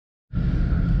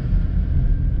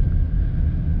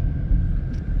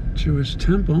Jewish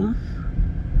temple,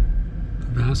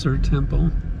 Vassar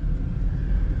Temple.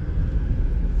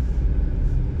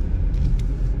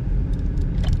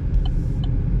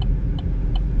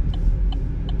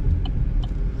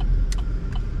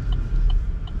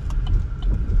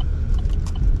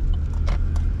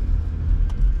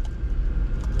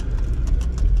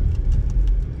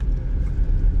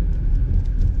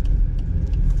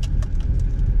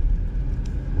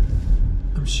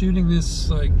 Shooting this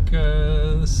like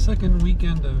the second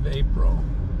weekend of April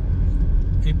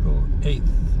 8th.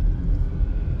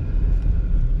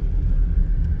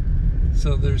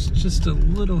 So there's just a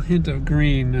little hint of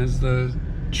green as the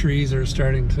trees are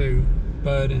starting to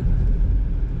bud, and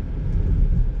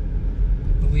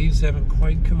the leaves haven't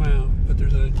quite come out, but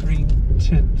there's a green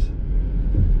tint.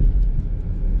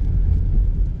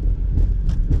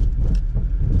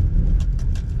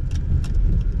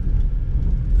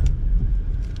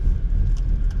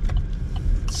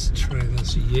 Try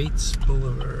this Yates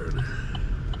Boulevard.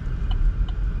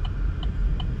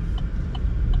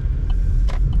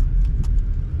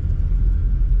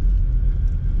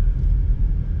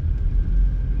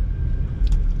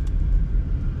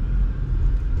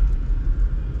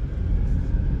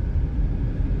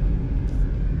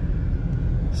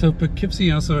 So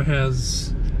Poughkeepsie also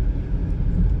has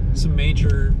some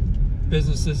major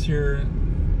businesses here.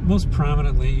 Most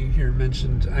prominently, you hear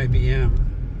mentioned IBM.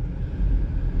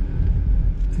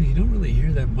 You don't really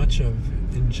hear that much of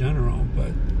in general,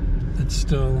 but it's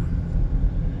still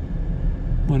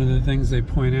one of the things they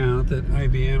point out, that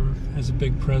IBM has a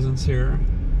big presence here.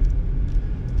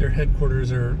 Their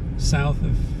headquarters are south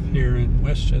of here in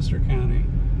Westchester County,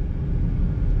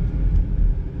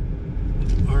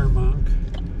 in Armonk.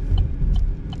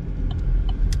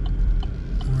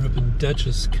 We're up in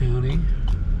Dutchess County.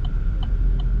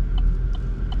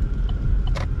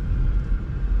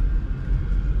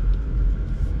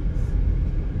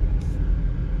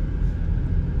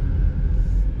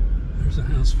 A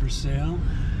house for sale.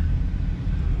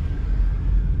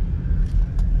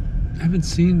 I haven't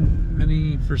seen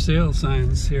many for sale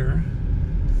signs here.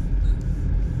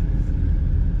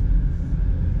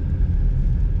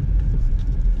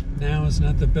 Now is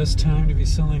not the best time to be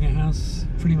selling a house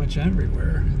pretty much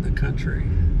everywhere in the country.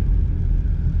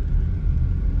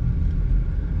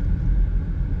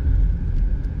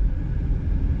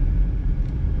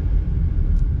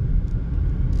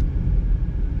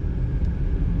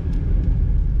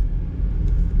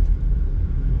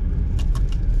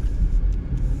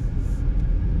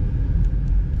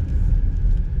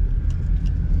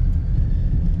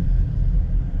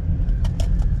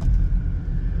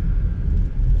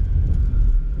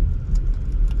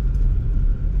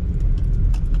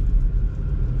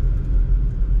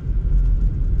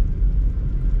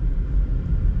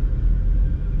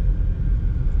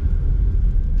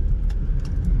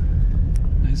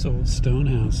 Nice old stone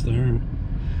house there.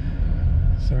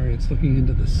 Sorry, it's looking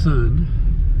into the sun.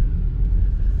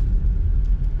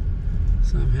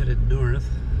 So I'm headed north.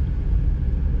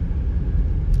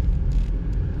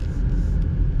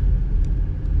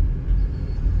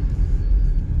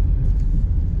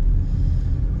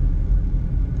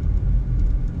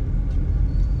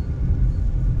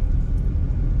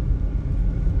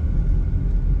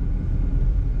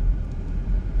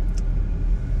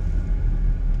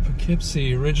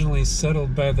 Poughkeepsie, originally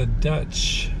settled by the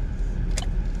Dutch.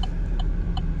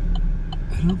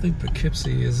 I don't think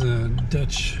Poughkeepsie is a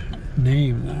Dutch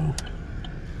name, though.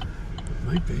 It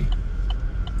might be.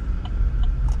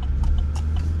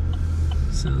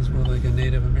 Sounds more like a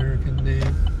Native American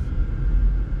name.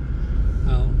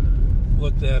 I'll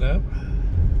look that up.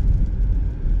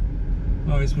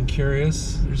 Always been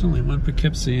curious. There's only one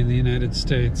Poughkeepsie in the United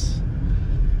States.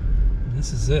 And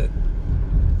this is it.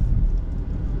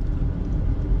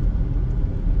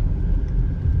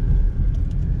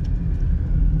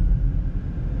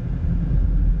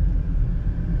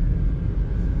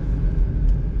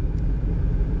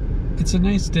 It's a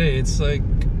nice day. It's like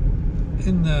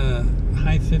in the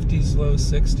high 50s, low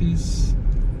 60s.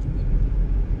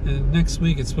 And next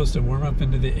week it's supposed to warm up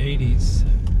into the 80s.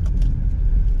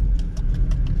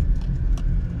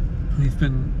 We've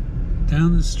been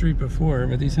down this street before,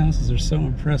 but these houses are so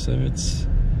impressive. It's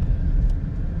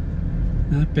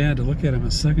not bad to look at them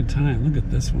a second time. Look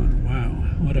at this one. Wow,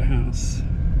 what a house.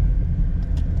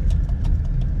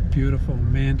 Beautiful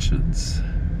mansions.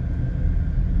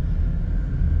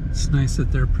 It's nice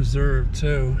that they're preserved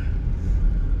too.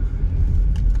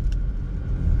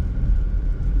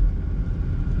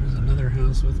 There's another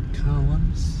house with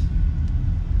columns.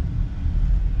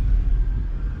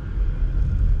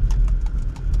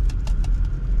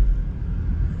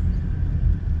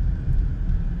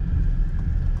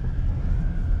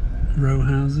 row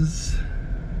houses.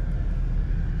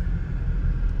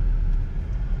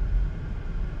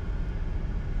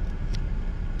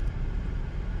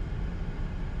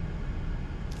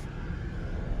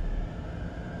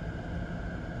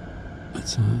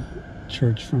 That's a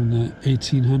church from the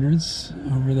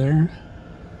 1800s over there.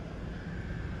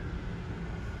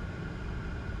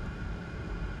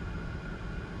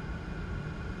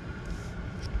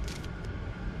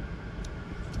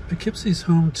 Poughkeepsie's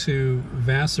home to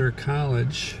Vassar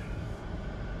College,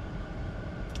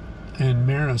 and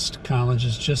Marist College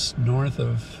is just north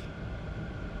of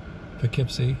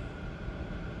Poughkeepsie.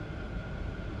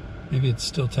 Maybe it's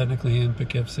still technically in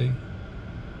Poughkeepsie.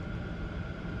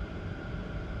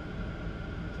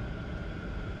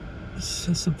 This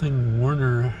says something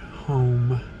Warner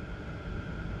Home.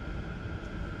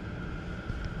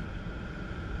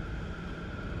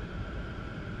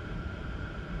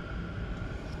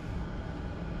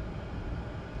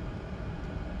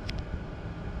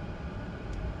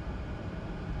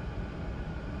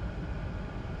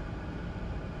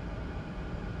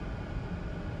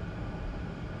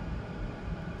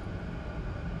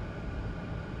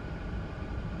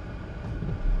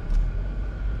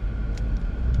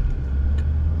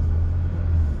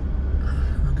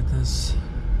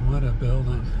 What a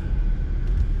building.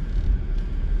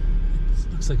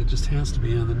 It looks like it just has to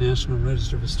be on the National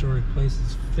Register of Historic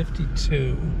Places.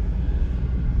 52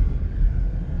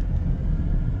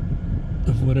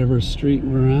 of whatever street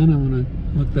we're on. I want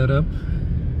to look that up.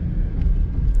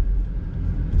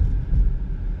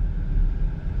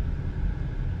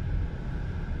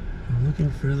 I'm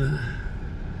looking for the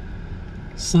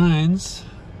signs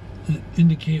that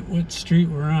indicate what street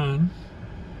we're on.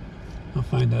 I'll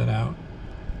find that out.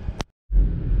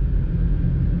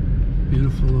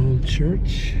 Beautiful old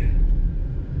church.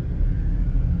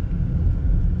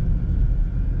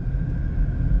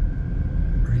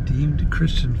 Redeemed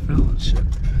Christian Fellowship.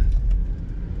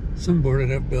 Some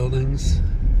boarded up buildings.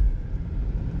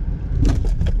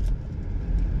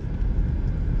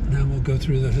 Now we'll go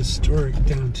through the historic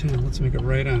downtown. Let's make a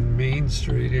right on Main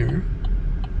Street here.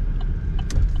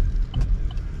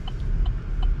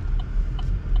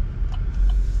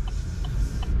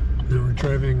 Now we're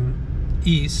driving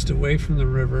east away from the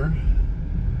river,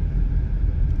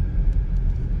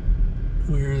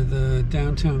 where the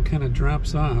downtown kind of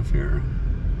drops off here.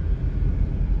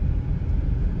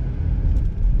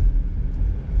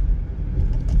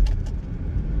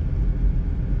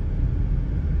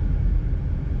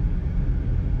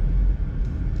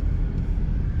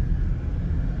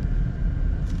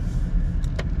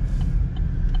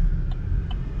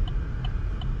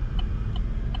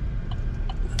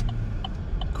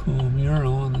 Cool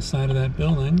mural on the side of that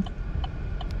building.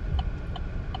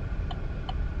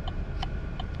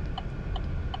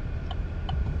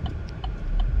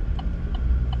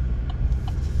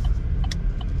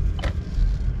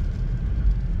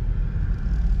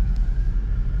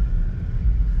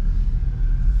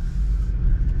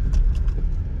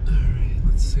 All right,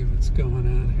 let's see what's going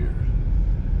on here.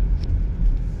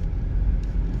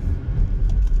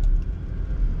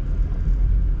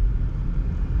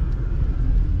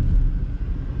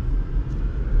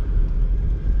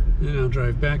 And I'll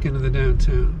drive back into the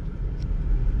downtown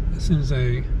as soon as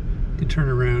I can turn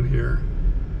around here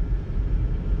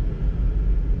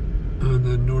on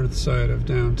the north side of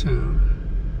downtown.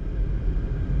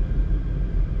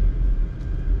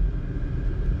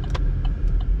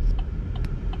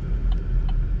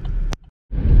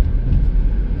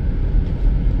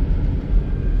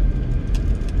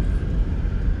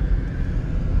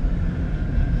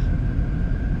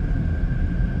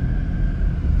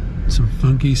 Some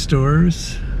funky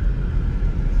stores.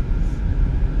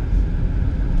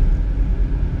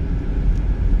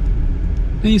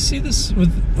 Now you see this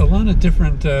with a lot of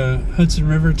different Hudson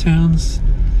River towns,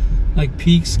 like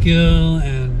Peekskill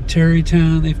and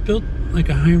Terrytown. They've built like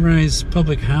a high-rise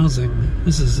public housing.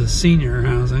 This is a senior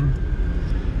housing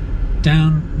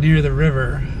down near the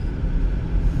river.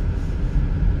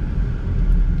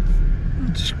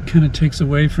 It just kind of takes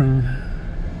away from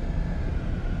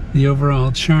the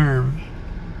overall charm.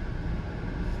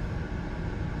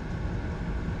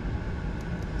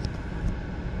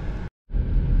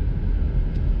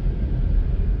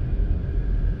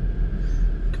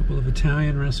 A couple of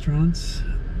Italian restaurants.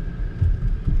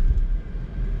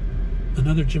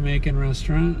 Another Jamaican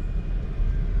restaurant.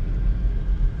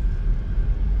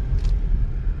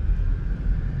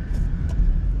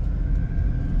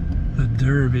 The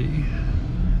Derby.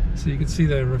 So you can see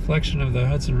the reflection of the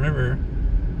Hudson River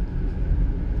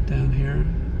down here.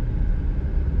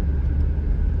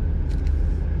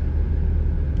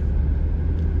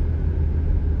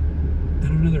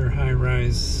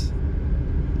 high-rise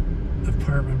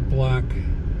apartment block.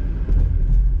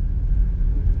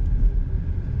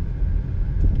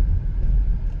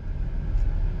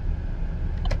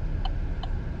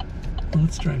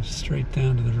 Let's drive straight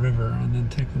down to the river and then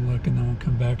take a look, and then we'll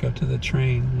come back up to the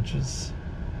train, which is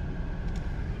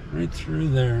right through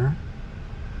there.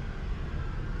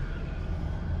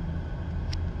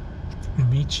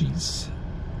 Amici's.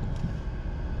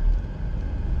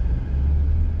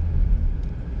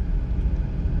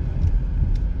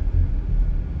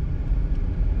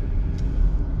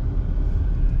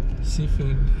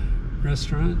 Seafood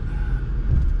restaurant.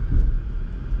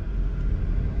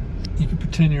 You can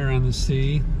pretend you're on the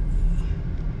sea.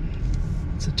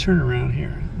 It's a turnaround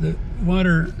here. The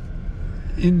water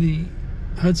in the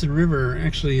Hudson River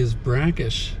actually is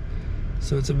brackish,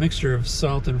 so it's a mixture of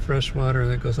salt and fresh water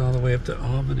that goes all the way up to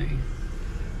Albany.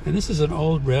 And this is an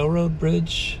old railroad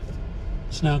bridge.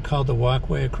 It's now called the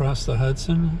Walkway Across the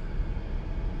Hudson.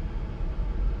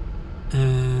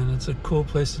 And it's a cool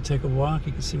place to take a walk.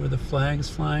 You can see where the flag's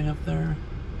flying up there.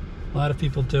 A lot of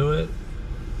people do it.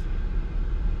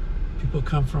 People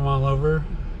come from all over.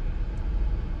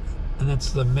 And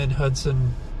that's the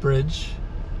Mid-Hudson Bridge.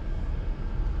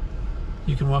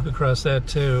 You can walk across that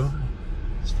too.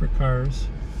 It's for cars.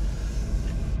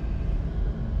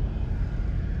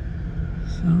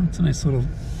 So it's a nice little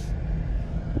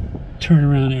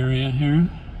turnaround area here.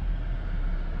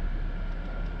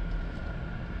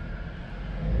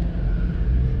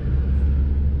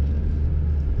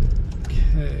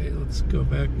 Okay, let's go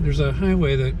back. There's a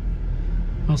highway that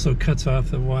also cuts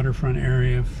off the waterfront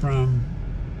area from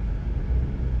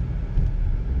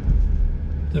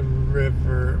the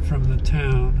river, from the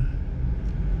town.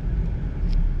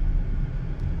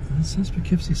 It says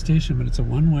Poughkeepsie Station, but it's a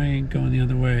one-way going the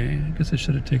other way. I guess I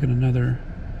should have taken another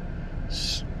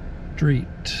street.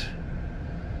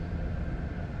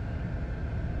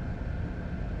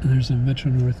 And there's a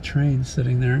Metro North train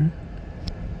sitting there.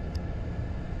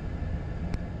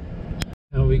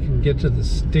 Now we can get to the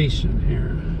station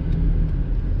here.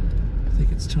 I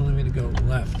think it's telling me to go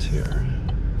left here.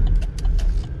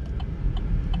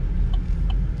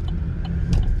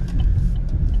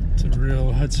 It's a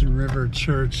real Hudson River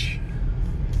church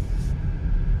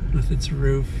with its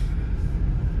roof.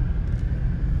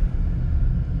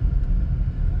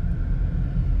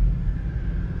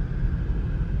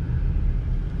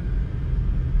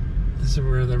 This is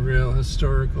where the real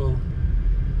historical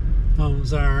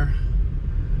homes are,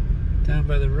 down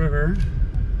by the river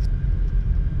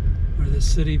where the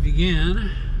city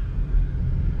began.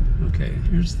 Okay,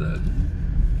 here's the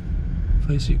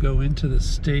place you go into the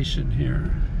station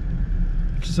here,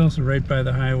 which is also right by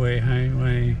the highway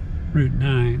Route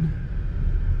 9.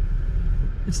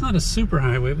 It's not a super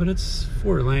highway, but it's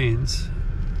 4 lanes,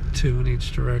 2 in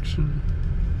each direction.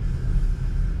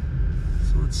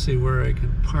 So let's see where I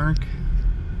can park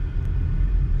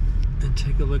and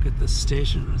take a look at the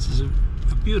station. This is a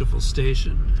beautiful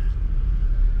station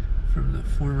from the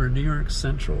former New York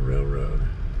Central Railroad.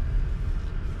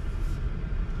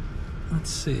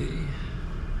 Let's see.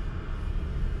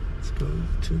 Let's go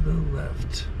to the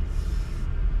left.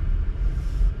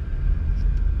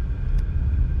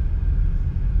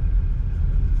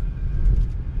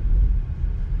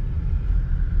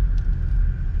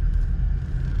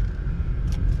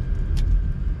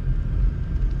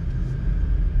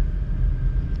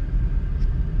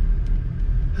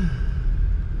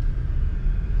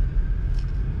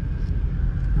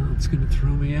 It's going to throw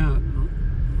me out.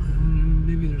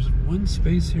 Maybe there's one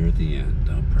space here at the end.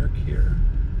 I'll park here.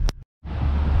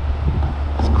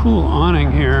 It's a cool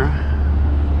awning here.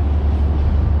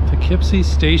 Poughkeepsie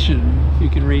Station, if you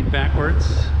can read backwards.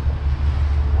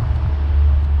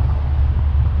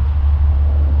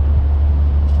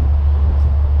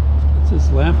 Let's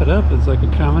just laugh it up. It's like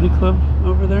a comedy club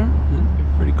over there. That'd be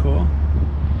pretty cool.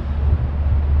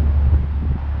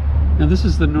 Now this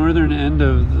is the northern end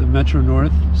of the Metro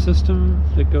North system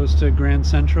that goes to Grand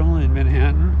Central in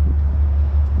Manhattan.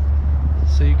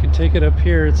 So you can take it up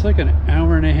here. It's like an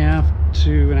hour and a half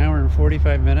to an hour and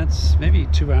 45 minutes, maybe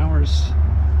 2 hours.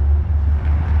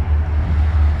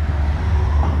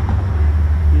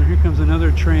 And here comes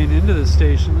another train into the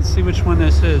station. Let's see which one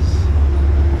this is.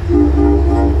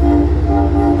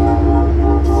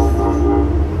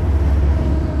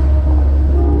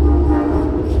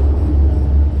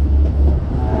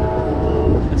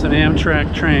 It's an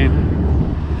Amtrak train.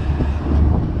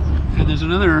 And there's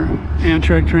another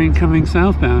Amtrak train coming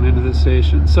southbound into the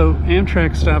station. So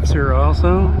Amtrak stops here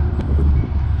also.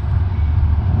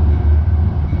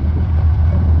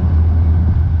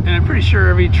 And I'm pretty pretty sure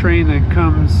every train that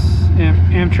comes,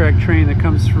 Amtrak train that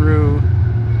comes through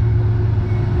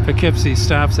Poughkeepsie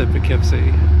stops at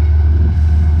Poughkeepsie.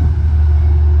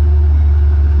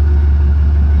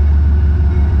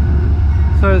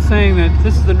 So I was saying that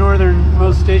this is the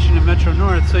northernmost station of Metro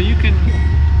North, so you can,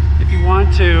 if you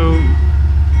want to,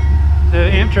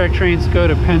 the Amtrak trains go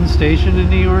to Penn Station in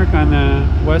New York on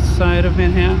the west side of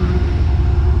Manhattan,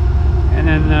 and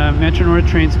then the Metro North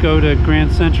trains go to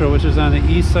Grand Central, which is on the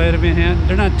east side of Manhattan.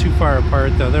 They're not too far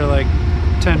apart though, they're like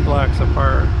 10 blocks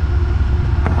apart.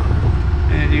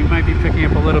 And you might be picking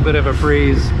up a little bit of a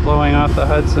breeze blowing off the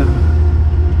Hudson.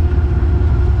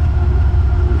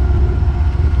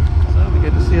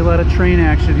 Get to see a lot of train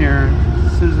action here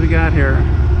as soon as we got here.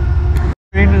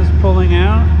 Train is pulling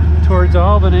out towards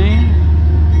Albany,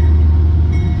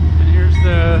 and here's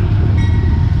the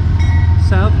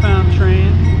southbound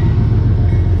train,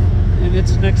 and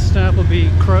its next stop will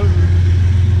be Croton.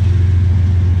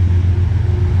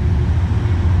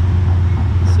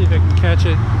 Let's see if I can catch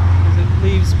it as it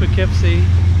leaves Poughkeepsie.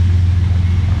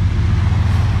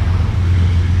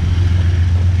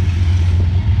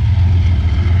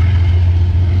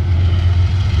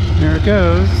 There it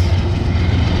goes.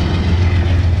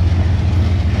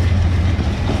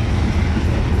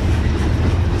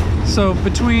 So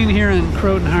between here and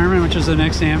Croton Harmon, which is the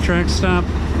next Amtrak stop,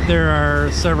 there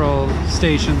are several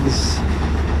stations,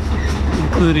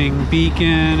 including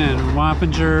Beacon and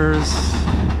Wappingers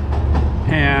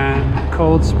and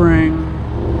Cold Spring,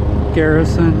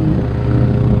 Garrison,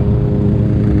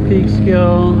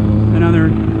 Peekskill, and other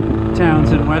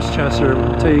towns in Westchester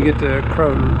until you get to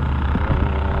Croton.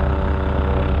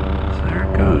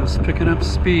 Goes, picking up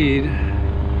speed.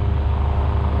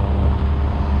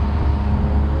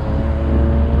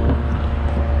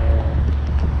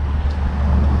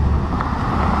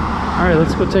 Alright,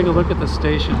 let's go take a look at the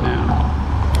station now.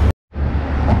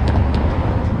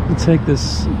 We'll take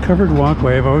this covered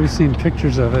walkway. I've always seen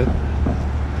pictures of it.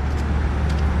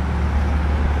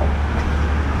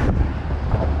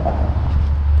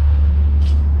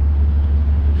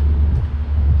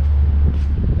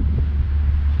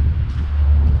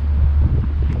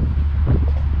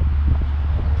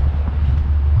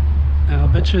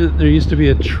 There used to be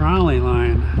a trolley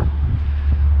line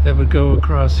that would go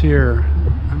across here.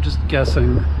 I'm just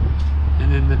guessing.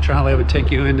 And then the trolley would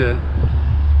take you into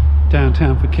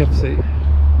downtown Poughkeepsie.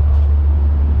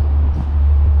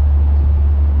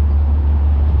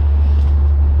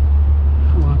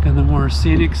 Walk on the more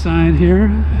scenic side here.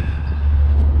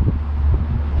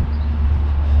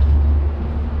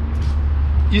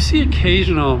 You see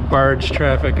occasional barge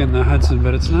traffic in the Hudson,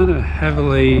 but it's not a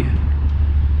heavily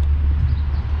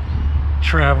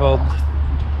traveled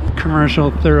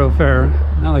commercial thoroughfare,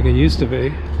 not like it used to be.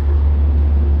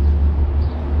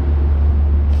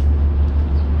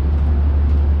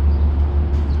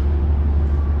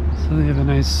 So they have a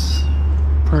nice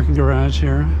parking garage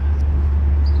here.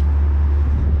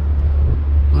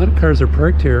 A lot of cars are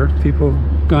parked here. People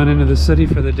have gone into the city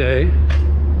for the day,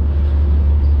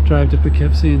 drive to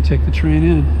Poughkeepsie and take the train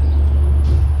in.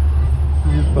 I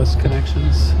have bus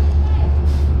connections.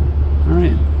 All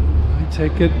right.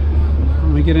 Take it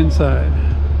when we get inside.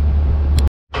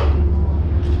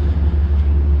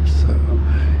 So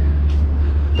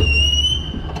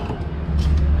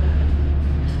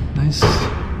nice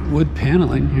wood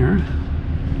paneling here.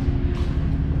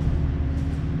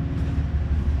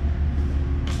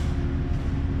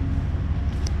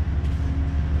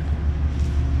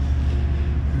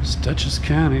 There's Dutchess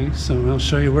County, so I'll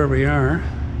show you where we are.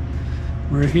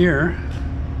 We're here,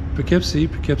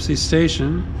 Poughkeepsie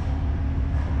Station.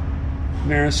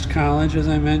 Marist College, as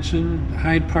I mentioned.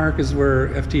 Hyde Park is where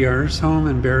FDR's home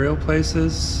and burial place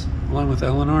is, along with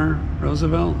Eleanor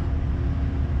Roosevelt.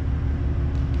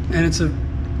 And it's a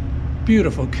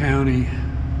beautiful county.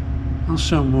 I'll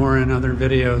show more in other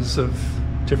videos of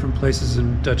different places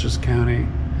in Dutchess County,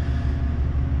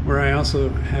 where I also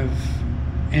have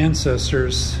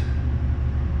ancestors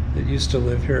that used to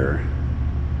live here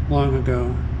long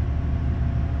ago.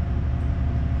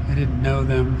 I didn't know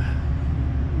them.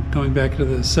 Going back to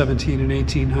the 17 and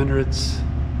 1800s.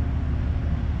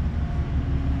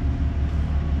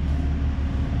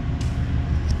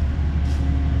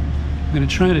 I'm going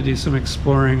to try to do some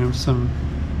exploring of some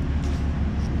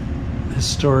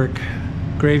historic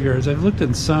graveyards. I've looked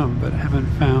at some, but haven't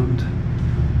found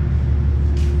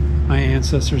my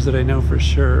ancestors that I know for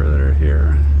sure that are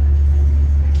here.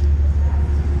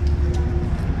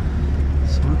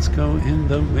 So let's go in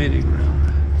the waiting room.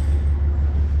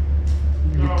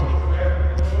 You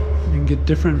can get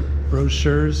different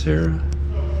brochures here.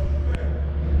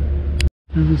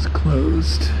 It was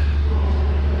closed.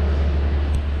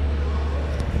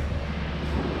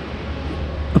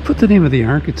 I'll put the name of the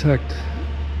architect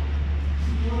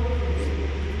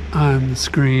on the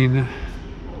screen.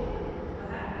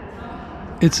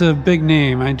 It's a big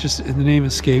name. The name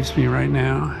escapes me right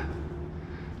now.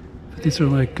 But these are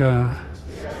like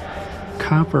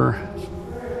copper.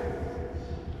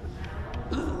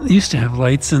 They used to have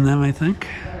lights in them, I think.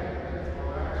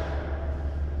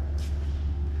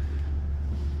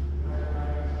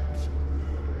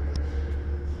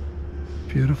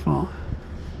 Beautiful.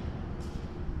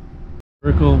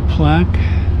 Historical plaque.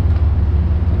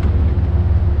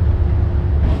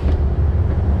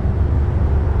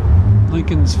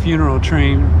 Lincoln's funeral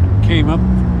train came up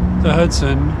the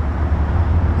Hudson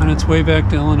on its way back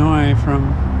to Illinois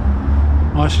from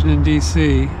Washington,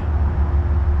 D.C.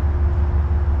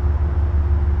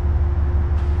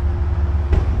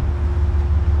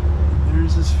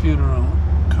 There's his funeral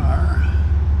car.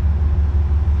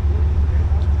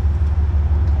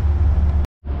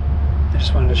 I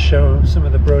just wanted to show some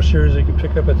of the brochures you can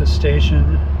pick up at the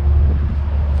station.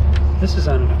 This is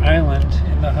on an island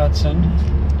in the Hudson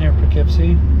near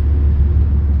Poughkeepsie.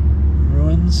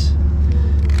 Ruins.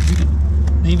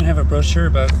 They even have a brochure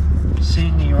about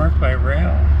seeing New York by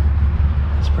rail.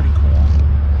 It's pretty cool.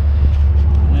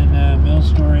 And then Mill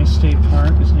Story State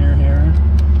Park is near here.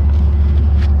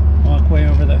 Walkway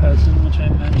over the Hudson, which I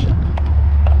mentioned.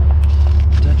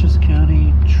 Dutchess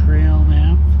County Trail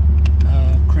Map.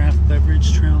 Craft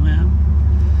Beverage Trail Map.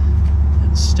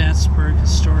 And Statsburg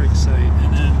Historic Site.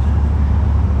 And then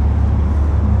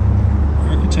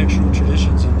architectural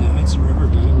traditions in the Hudson River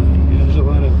Valley. Yeah, there's a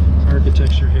lot of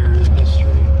architecture here and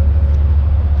history.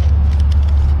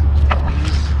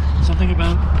 There's something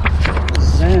about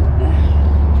Zen.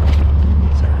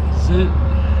 Sorry, Zen.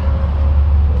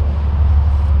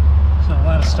 So a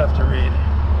lot of stuff to read.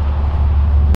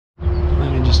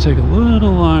 Let me just take a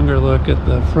little longer look at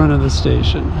the front of the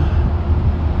station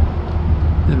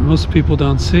that most people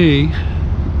don't see.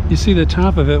 You see the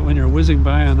top of it when you're whizzing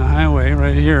by on the highway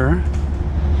right here.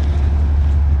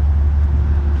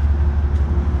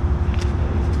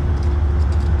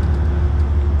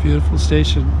 Beautiful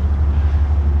station.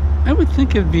 I would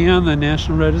think it'd be on the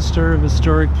National Register of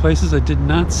Historic Places. I did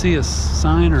not see a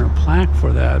sign or a plaque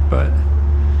for that, but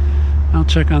I'll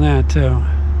check on that too.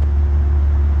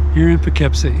 Here in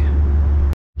Poughkeepsie.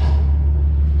 That's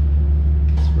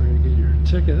where you get your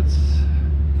tickets.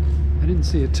 I didn't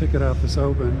see a ticket office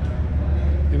open.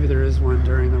 Maybe there is one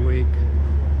during the week.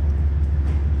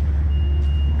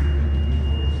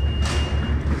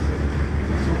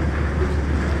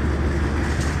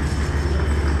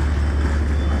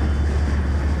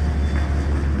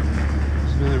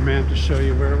 Map to show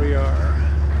you where we are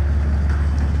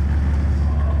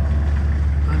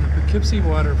on the Poughkeepsie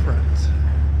waterfront.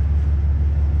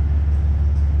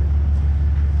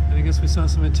 And I guess we saw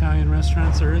some Italian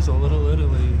restaurants. There is a Little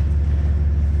Italy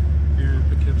here in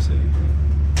Poughkeepsie.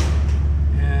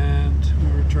 And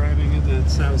we were driving in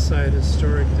that South Side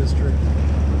Historic District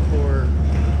before,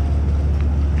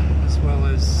 as well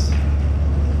as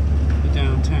the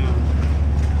downtown.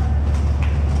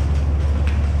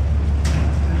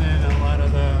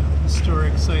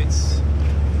 Historic sites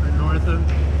are north of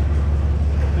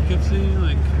Poughkeepsie,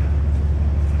 like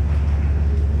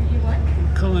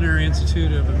Culinary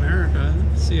Institute of America,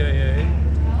 CIA,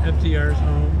 FDR's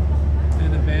home,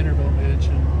 and the Vanderbilt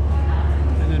Mansion.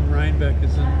 And then Rhinebeck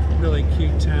is a really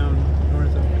cute town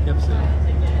north of Poughkeepsie.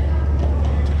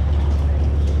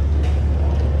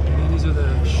 And then these are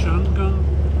the Shungung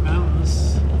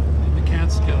Mountains in the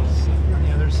Catskills on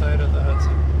the other side of the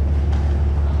Hudson.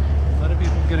 A lot of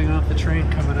people getting off the train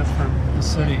coming up from the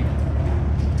city.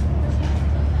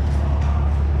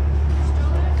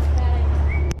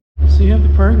 So you have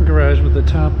the parking garage with the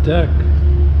top deck.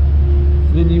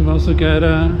 And then you've also got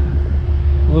a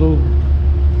little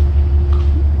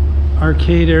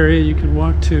arcade area you can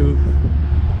walk to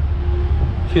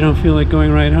if you don't feel like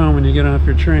going right home when you get off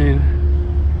your train.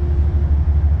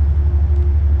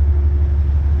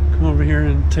 Come over here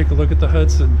and take a look at the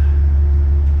Hudson.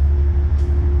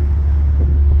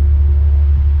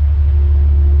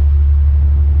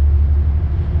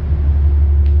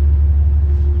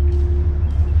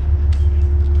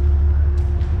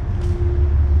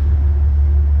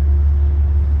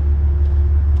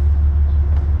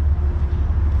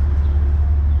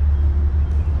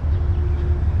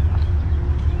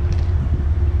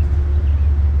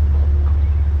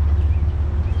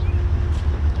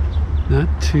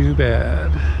 Not too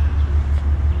bad.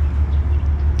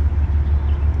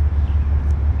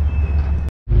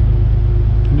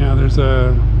 Now there's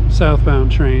a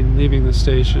southbound train leaving the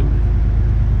station.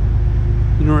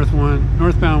 The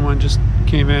northbound one just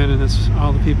came in, and it's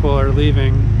all the people are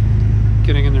leaving,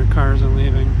 getting in their cars and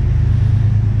leaving.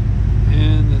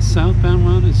 And the southbound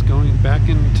one is going back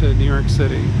into New York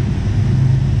City.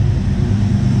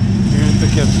 Here in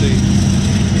Poughkeepsie.